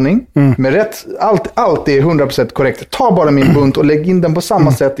de i ordning med rätt, allt är 100% korrekt. Ta bara min bunt och lägg in den på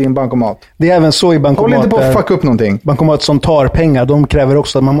samma sätt i en bankomat. Det är även så i bankomater. Håll inte på att fucka upp någonting. Bankomat som tar pengar, de kräver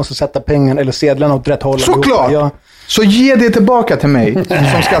också att man måste sätta pengarna eller sedlarna åt rätt håll. Såklart! Ja. Så ge det tillbaka till mig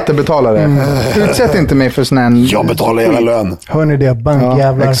som skattebetalare. Utsätt inte mig för sån här... Jag betalar era lön. Hör ni det?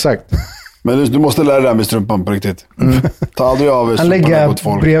 Bankjävlar. Ja, exakt. Men du måste lära dig med strumpan på riktigt. Ta aldrig av han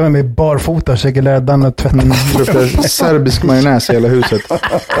lägger bredvid mig barfota och försöker lära Dan att tvätta. Luktar serbisk majonnäs i hela huset.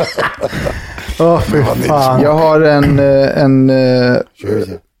 Fy fan. Jag har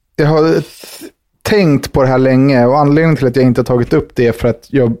jag har tänkt på det här länge, och anledningen till att jag inte har tagit upp det är för att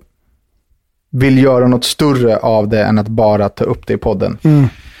jag vill göra något större av det än att bara ta upp det i podden.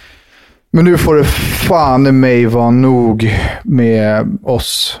 Men nu får det fan i mig vara nog med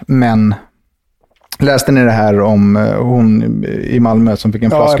oss män. Läste ni det här om hon i Malmö som fick en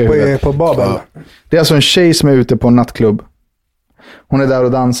flaska i huvudet? På Babel. Det är alltså en tjej som är ute på en nattklubb. Hon är där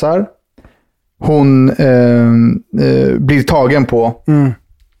och dansar. Hon blir tagen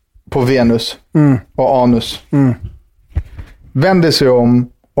på Venus och anus. Vänder sig om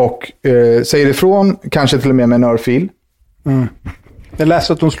och säger ifrån, kanske till och med en örfil. Jag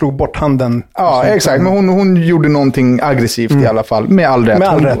läste att hon slog bort handen. Ja, exakt. Men hon gjorde någonting aggressivt i alla fall. Med all rätt.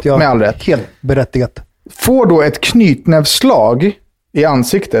 Med all rätt. Helt berättigat. Får då ett knytnävsslag i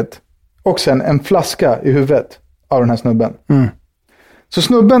ansiktet och sen en flaska i huvudet av den här snubben. Så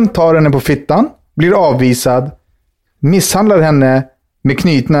snubben tar henne på fittan, blir avvisad, misshandlar henne med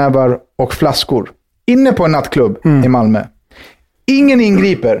knytnävar och flaskor. Inne på en nattklubb i Malmö. Ingen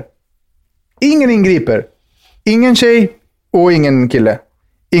ingriper. Ingen tjej och ingen kille.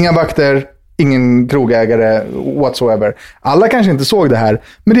 Inga vakter, ingen krogägare whatsoever. Alla kanske inte såg det här,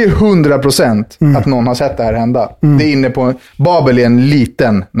 men det är 100% att någon har sett det här hända. Det är inne på Babel, är en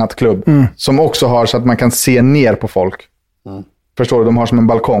liten nattklubb som också har så att man kan se ner på folk. Förstår du? De har som en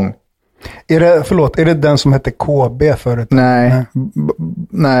balkong. Är det den som hette KB förut? Nej,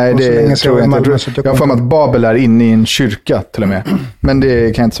 det tror jag inte. Jag har för mig att Babel är inne i en kyrka till och med. Men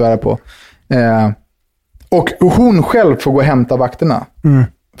det kan jag inte svära på. Och hon själv får gå och hämta vakterna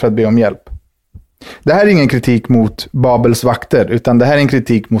för att be om hjälp. Det här är ingen kritik mot Babels vakter, utan det här är en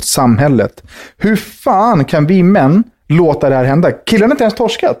kritik mot samhället. Hur fan kan vi män låta det här hända? Killen har inte ens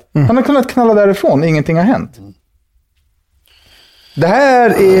torskat. Han har kunnat knalla därifrån, ingenting har hänt. Det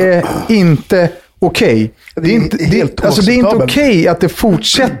här är inte okej. Det är inte okej att det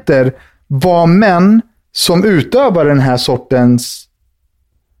fortsätter vara män som utövar den här sortens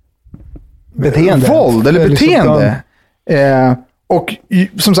våld eller beteende. Och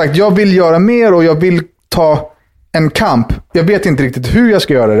som sagt, jag vill göra mer och jag vill ta en kamp. Jag vet inte riktigt hur jag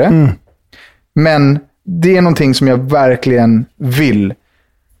ska göra det. Men det är någonting som jag verkligen vill.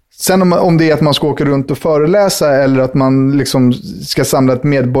 Sen om det är att man ska åka runt och föreläsa eller att man liksom ska samla ett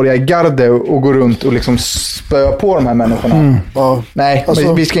medborgargarde och gå runt och liksom spöa på de här människorna. Nej,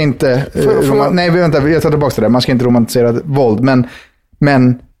 alltså, vi ska inte... jag tar tillbaka till det. Man ska inte romantisera våld.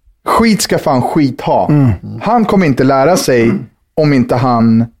 Men skit ska fan skit ha. Han kommer inte lära sig om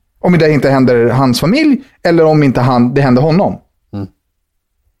det inte händer hans familj eller om inte det händer honom.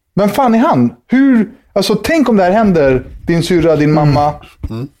 Vem fan är han? Tänk om det här händer din syrra, din mamma.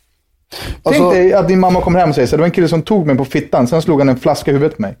 Tänk dig att din mamma kommer hem och säger så det var en kille som tog mig på fittan, sen slog han en flaska i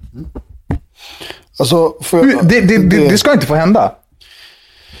huvudet på mig. Det ska inte få hända.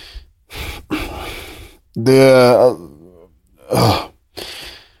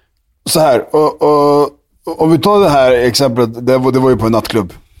 Så här, om vi tar det här exemplet, det var ju på en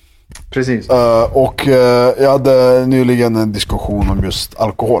nattklubb. Precis. Och jag hade nyligen en diskussion om just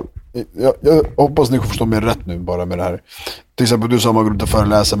alkohol. Jag hoppas ni får förstå mig rätt nu bara med det här. Till exempel du sa man går runt och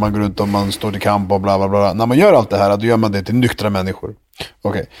föreläser, man går runt och man står i kamp och bla bla bla. När man gör allt det här, då gör man det till nyktra människor.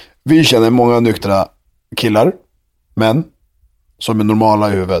 Okej. Vi känner många nyktra killar, män, som är normala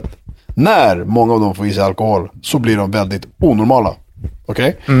i huvudet. När många av dem får i sig alkohol så blir de väldigt onormala.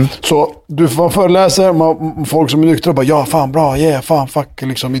 Okej? Så du får föreläser, folk som är nyktra bara, ja fan bra, fan fuck,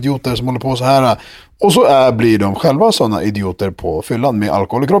 liksom idioter som håller på så här. Och så blir de själva sådana idioter på fyllan med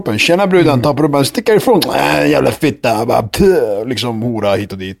alkohol i kroppen. Tjena bruden, tappar upp och stickar ifrån. Jävla fitta, bara, liksom hora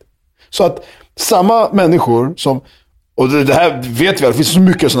hit och dit. Så att samma människor som, och det här vet vi, det finns så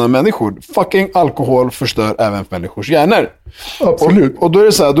mycket sådana människor. Fucking alkohol förstör även människors hjärnor. Absolut. Och då är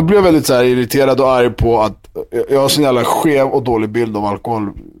det så här, då blir jag väldigt så här irriterad och arg på att jag har sån jävla skev och dålig bild av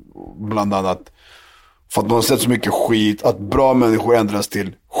alkohol bland annat. För att man har sett så mycket skit att bra människor ändras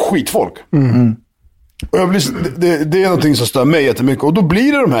till skitfolk. Och det är någonting som stör mig jättemycket. Och då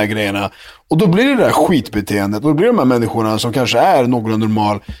blir det de här grejerna. Och då blir det där skitbeteendet. Och då blir det de här människorna som kanske är någorlunda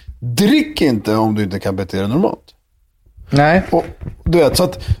normal. Drick inte om du inte kan bete dig normalt. Nej. Och du vet, så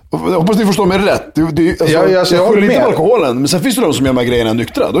att jag hoppas ni förstår mig rätt. Jag skyller lite på alkoholen. Men sen finns det de som gör de här grejerna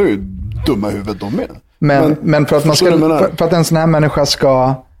nyktra. Då är ju dumma i huvudet de med. Men för att en sån här människa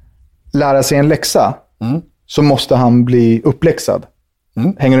ska lära sig en läxa så måste han bli uppläxad.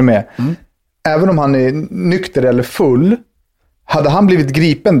 Hänger du med? Även om han är nykter eller full, hade han blivit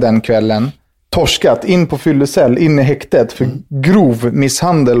gripen den kvällen, torskat in på fyllecell, in i häktet för grov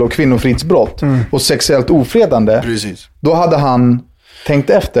misshandel och kvinnofridsbrott och sexuellt ofredande. Precis. Då hade han tänkt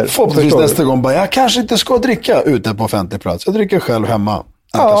efter. Förhoppningsvis nästa gång bara, jag kanske inte ska dricka ute på offentlig plats. Jag dricker själv hemma.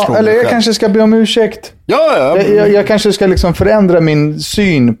 Jag kanske ska be om ursäkt. Ja. Jag kanske ska liksom förändra min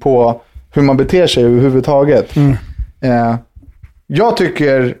syn på hur man beter sig överhuvudtaget. Jag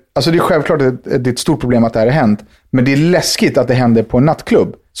tycker, alltså det är självklart att det är ett stort problem att det här har hänt. Men det är läskigt att det händer på en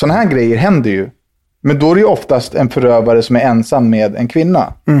nattklubb. Sådana här grejer händer ju. Men då är det ju oftast en förövare som är ensam med en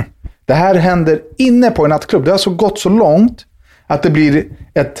kvinna. Det här händer inne på en nattklubb. Det har så gått så långt att det blir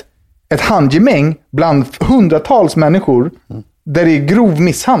ett handgemäng bland hundratals människor där det är grov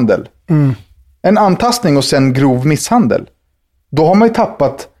misshandel. En antastning och sen grov misshandel. Då har man ju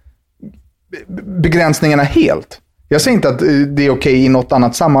tappat begränsningarna helt. Jag säger inte att det är okej i något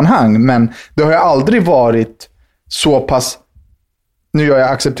annat sammanhang, men det har ju aldrig varit så pass, nu gör jag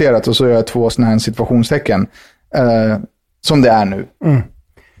accepterat och så gör jag 2 sådana här situationstecken, som det är nu.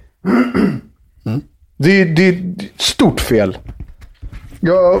 Det är ett stort fel.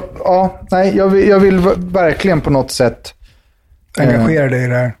 Jag vill verkligen på något sätt engagera dig i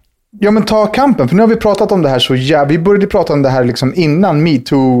det här. Ja, men ta kampen. För nu har vi pratat om det här så vi började prata om det här liksom innan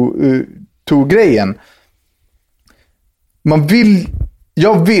MeToo-grejen.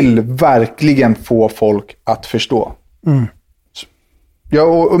 Jag vill verkligen få folk att förstå.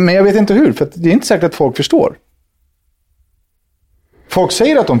 Men jag vet inte hur, för det är inte säkert att folk förstår. Folk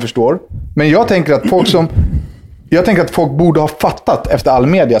säger att de förstår, men jag tänker att folk borde ha fattat efter all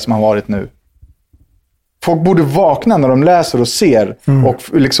media som har varit nu. Folk borde vakna när de läser och ser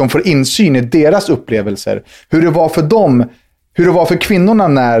och liksom får insyn i deras upplevelser. Hur det var för dem, hur det var för kvinnorna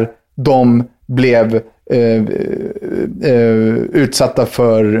när de blev utsatta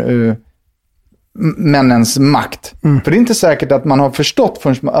för männens makt. För det är inte säkert att man har förstått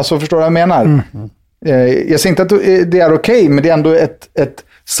alltså förstår vad jag menar? Jag säger inte att det är okej, men det är ändå ett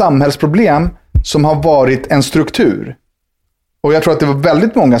samhällsproblem som har varit en struktur. Och jag tror att det var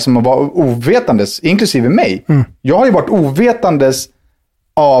väldigt många som var ovetandes, inklusive mig. Jag har ju varit ovetandes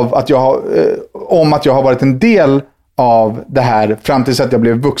av att om att jag har varit en del av det här fram tills att jag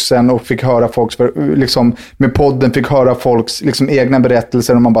blev vuxen och fick höra folks, liksom, med podden fick höra folks liksom, egna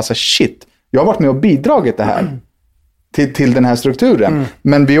berättelser och man bara så shit, jag har varit med och bidragit det här till den här strukturen.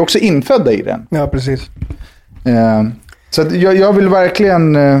 Men vi är också infödda i den. Ja, precis. Så att jag vill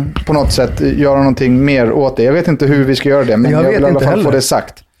verkligen på något sätt göra någonting mer åt det. Jag vet inte hur vi ska göra det, men jag vill i alla fall få det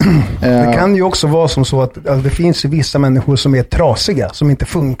sagt. Det kan ju också vara som så att det finns ju vissa människor som är trasiga, som inte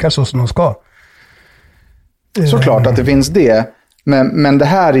funkar så som de ska. Såklart att det finns det. Men det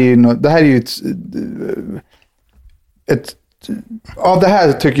här är ju ett av det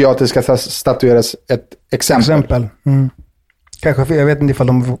här tycker jag att det ska statueras ett exempel. Kanske, jag vet inte ifall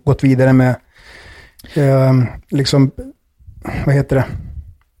de har gått vidare med liksom, vad heter det?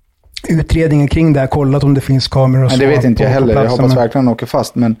 Utredningen kring det här, kollat om det finns kameror och så. Det vet inte jag heller. Jag hoppas verkligen åker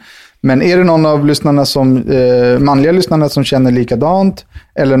fast. Men är det någon av lyssnarna manliga lyssnarna som känner likadant?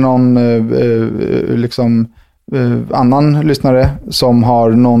 Eller någon annan lyssnare som har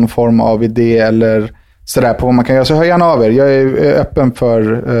någon form av idé eller sådär på vad man kan göra, så hör gärna av er. Jag är öppen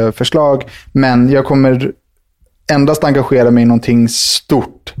för förslag, men jag kommer endast engagera mig i någonting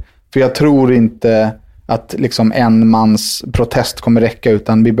stort. För jag tror inte att liksom en mans protest kommer räcka,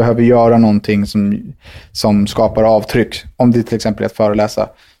 utan vi behöver göra någonting som skapar avtryck. Om det till exempel är att föreläsa.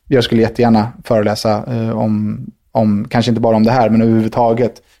 Jag skulle jättegärna föreläsa om kanske inte bara om det här, men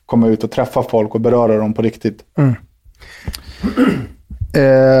överhuvudtaget komma ut och träffa folk och beröra dem på riktigt.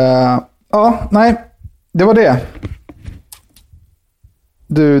 Det var det.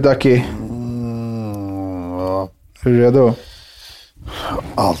 Du, Ducky. Är du redo?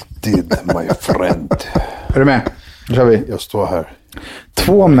 Alltid, my friend. Är du med? Då kör vi. Jag står här.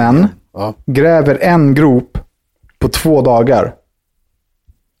 2 män gräver en grop på 2 dagar.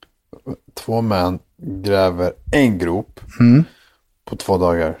 2 män gräver en grop på 2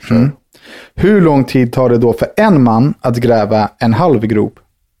 dagar. Hur lång tid tar det då för en man att gräva en halv grop?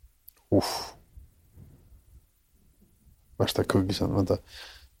 Värsta kuggisen, vänta.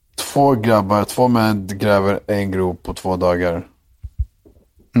 2 män gräver en grop på 2 dagar.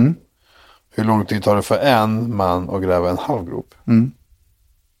 Hur lång tid tar det för en man att gräva en halv grop?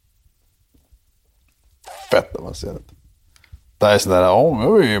 Fett avancerat. Det är sådär,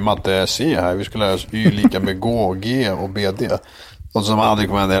 nu är ju matte C här. Vi ska lära oss Y lika med G, G och BD. Något som man aldrig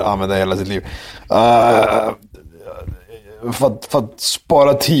kommer att använda hela sitt liv. För att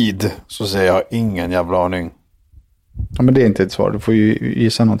spara tid så säger jag ingen jävla aning. Ja, men det är inte ett svar. Du får ju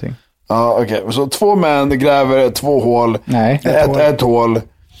gissa någonting. Ja, okej. Så 2 män gräver 2 hål. Nej, ett hål.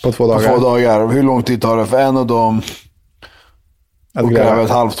 På 2 dagar. På 2 dagar. Hur lång tid tar det för en av dem att gräva ett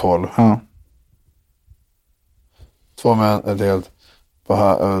halvt hål? Ja. 2 män, ett helt.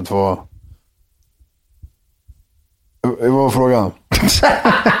 På 2. Vad var frågan?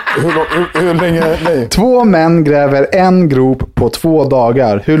 hur länge? Nej. 2 män gräver en grop på 2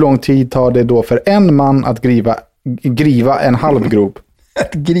 dagar. Hur lång tid tar det då för en man att griva en halv grop?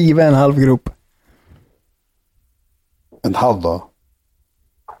 Att griva en halv grop. En halv dag?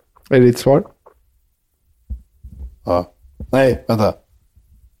 Är det ditt svar? Ja. Nej, vänta.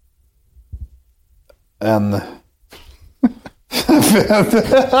 En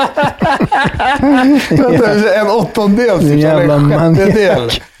 1/8 jävla del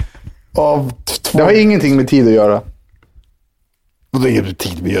av 2. Det har ingenting med tid att göra. Vad är det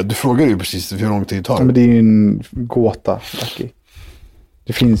tid med? Du frågar ju precis hur lång tid tar det. Ja, men det är ju en gåta, Lucky.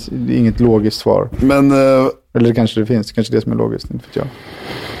 Det finns inget logiskt svar. Men eller kanske det finns, kanske det som är logiskt, inte vet jag.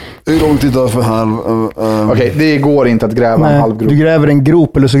 Hur lång tid tar det för halv? Okej, det går inte att gräva en halv grop. Du gräver en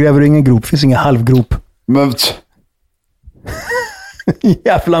grop eller så gräver du ingen grop. Det finns ingen halvgrop. Men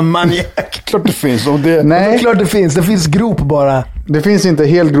jävla maniak. Klart det finns. Om det... Nej. Det är klart det finns. Det finns grop bara. Det finns inte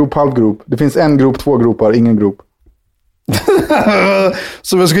hel grop, halv grop. Det finns en grop, 2 gropar, ingen grop.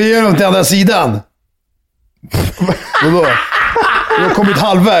 Så vi ska ge dem till andra sidan. Vadå? Du har kommit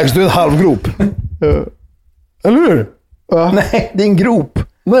halvvägs, du är en halvgrop. Eller hur? Ja. Nej, det är en grop.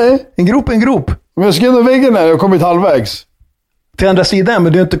 Nej. En grop är en grop. Men jag ska genom väggen här, jag har kommit halvvägs. Till andra sidan,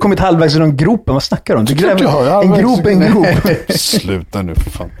 men du har inte kommit halvvägs i någon gropen. Vad snackar du om? Du gräver en grop är en grop. Sluta nu för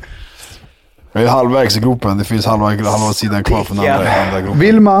fan. Jag är halvvägs i gropen. Det finns halva sidan kvar från andra gropen.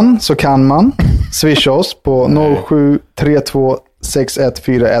 Vill man så kan man swisha oss på 0732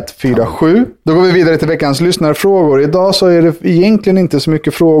 614147. Då går vi vidare till veckans lyssnarfrågor. Idag så är det egentligen inte så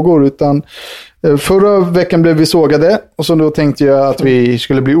mycket frågor, utan förra veckan blev vi sågade och så då tänkte jag att vi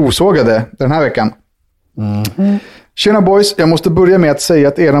skulle bli osågade den här veckan. Tjena boys, jag måste börja med att säga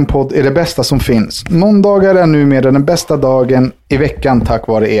att eran podd är det bästa som finns. Måndagar är numera den bästa dagen i veckan tack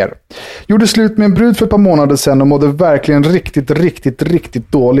vare er. Gjorde slut med en brud för ett par månader sedan och mådde verkligen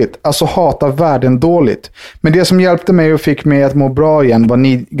riktigt dåligt. Alltså hatar världen dåligt. Men det som hjälpte mig och fick mig att må bra igen var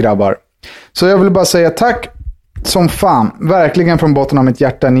ni grabbar. Så jag vill bara säga tack som fan. Verkligen från botten av mitt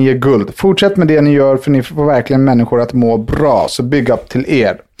hjärta, ni är guld. Fortsätt med det ni gör för ni får verkligen människor att må bra. Så bygg upp till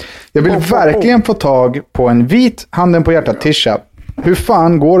er. Jag vill verkligen få tag på en vit handen på hjärtat tisha. Hur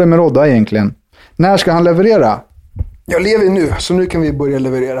fan går det med Rodda egentligen? När ska han leverera? Jag lever nu, så nu kan vi börja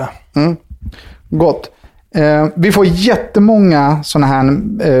leverera. Gott. Vi får jättemånga såna här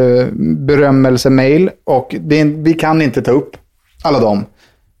berömmelsemail och vi kan inte ta upp alla dem.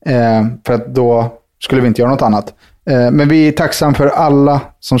 För att då skulle vi inte göra något annat. Men vi är tacksamma för alla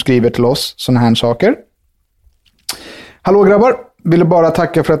som skriver till oss såna här saker. Hallå grabbar, ville bara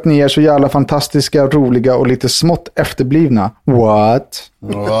tacka för att ni är så jävla fantastiska, roliga och lite smått efterblivna. What?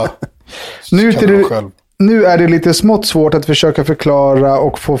 Nu är det lite smått svårt att försöka förklara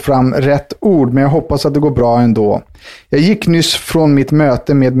och få fram rätt ord, men jag hoppas att det går bra ändå. Jag gick nyss från mitt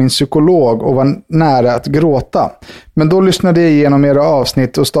möte med min psykolog och var nära att gråta. Men då lyssnade jag igenom era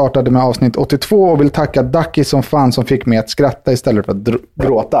avsnitt och startade med avsnitt 82 och vill tacka Ducky som fan som fick mig att skratta istället för att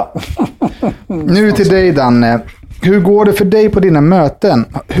gråta. Nu till dig Danne. Hur går det för dig på dina möten?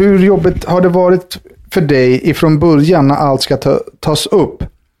 Hur jobbigt har det varit för dig ifrån början när allt ska tas upp?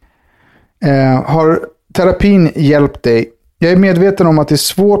 Har terapin hjälpt dig? Jag är medveten om att det är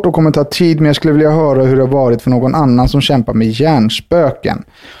svårt och kommer ta tid, men jag skulle vilja höra hur det har varit för någon annan som kämpar med hjärnspöken.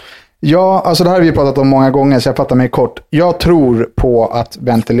 Ja, alltså det här har vi pratat om många gånger så jag fattar mig kort. Jag tror på att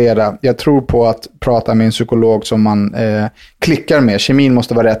ventilera. Jag tror på att prata med en psykolog som man klickar med. Kemin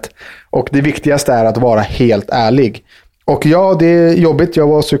måste vara rätt. Och det viktigaste är att vara helt ärlig. Och ja, det är jobbigt. Jag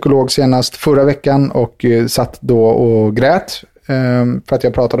var psykolog senast förra veckan och satt då och grät. För att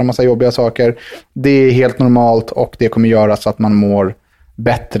jag pratade om massa jobbiga saker. Det är helt normalt och det kommer göra så att man mår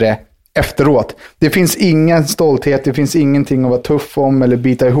bättre efteråt. Det finns ingen stolthet, det finns ingenting att vara tuff om eller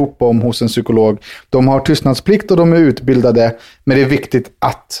bita ihop om hos en psykolog. De har tystnadsplikt och de är utbildade, men det är viktigt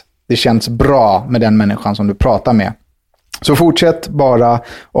att det känns bra med den människan som du pratar med. Så fortsätt bara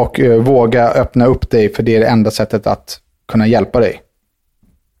och våga öppna upp dig, för det är det enda sättet att kunna hjälpa dig.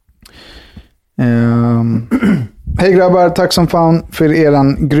 Hej grabbar, tack som fan för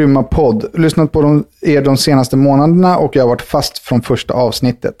eran grymma podd. Lyssnat på er de senaste månaderna och jag har varit fast från första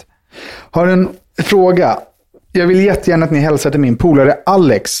avsnittet. Har en fråga. Jag vill jättegärna att ni hälsar till min polare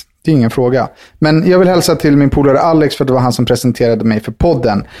Alex. Det är ingen fråga. Men jag vill hälsa till min polare Alex för att det var han som presenterade mig för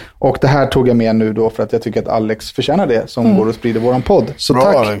podden. Och det här tog jag med nu då för att jag tycker att Alex förtjänar det som går och sprider våran podd. Så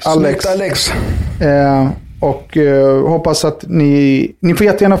bra, tack Alex. Och hoppas att ni får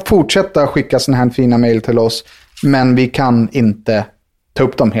jättegärna fortsätta skicka såna här fina mejl till oss. Men vi kan inte ta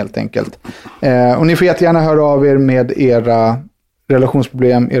upp dem helt enkelt. Och ni får jättegärna höra av er med era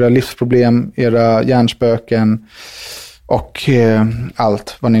relationsproblem, era livsproblem, era hjärnspöken och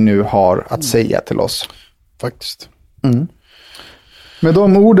allt vad ni nu har att säga till oss. Faktiskt. Med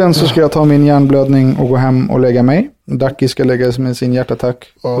de orden så ska jag ta min hjärnblödning och gå hem och lägga mig. Ducky ska lägga sig med sin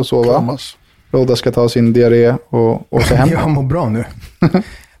hjärtattack och sova. Roda ska ta sin diarré och åka hem. Jag mår bra nu.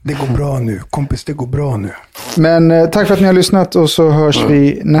 Det går bra nu. Kompis, det går bra nu. Men tack för att ni har lyssnat och så hörs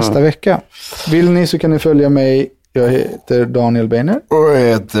vi nästa vecka. Vill ni så kan ni följa mig. Jag heter Daniel Beiner. Och jag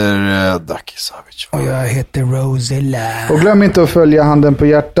heter Ducky Savage. Och jag heter Rosella. Och glöm inte att följa Handen på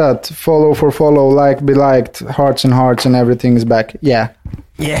hjärtat. Follow for follow, like be liked, hearts and everything is back. Yeah.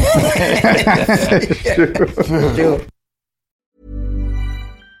 Yeah.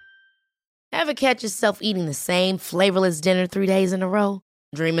 Ever catch yourself eating the same flavorless dinner 3 days in a row?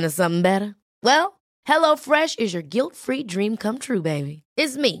 Dreaming of something better? Well, HelloFresh is your guilt-free dream come true, baby.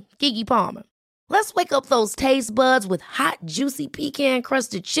 It's me, Keke Palmer. Let's wake up those taste buds with hot, juicy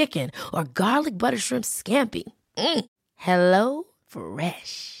pecan-crusted chicken or garlic butter shrimp scampi. Hello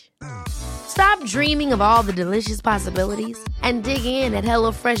Fresh. Stop dreaming of all the delicious possibilities and dig in at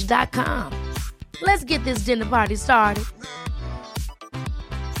HelloFresh.com. Let's get this dinner party started.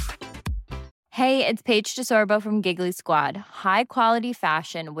 Hey, it's Paige DeSorbo from Giggly Squad. High quality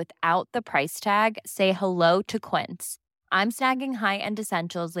fashion without the price tag. Say hello to Quince. I'm snagging high-end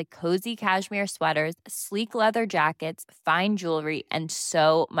essentials like cozy cashmere sweaters, sleek leather jackets, fine jewelry, and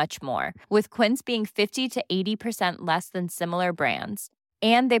so much more. With Quince being 50 to 80% less than similar brands.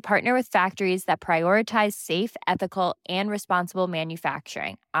 And they partner with factories that prioritize safe, ethical, and responsible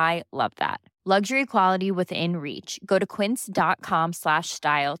manufacturing. I love that. Luxury quality within reach. Go to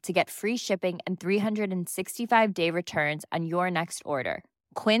quince.com/style to get free shipping and 365-day returns on your next order.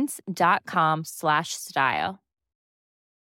 Quince.com/style.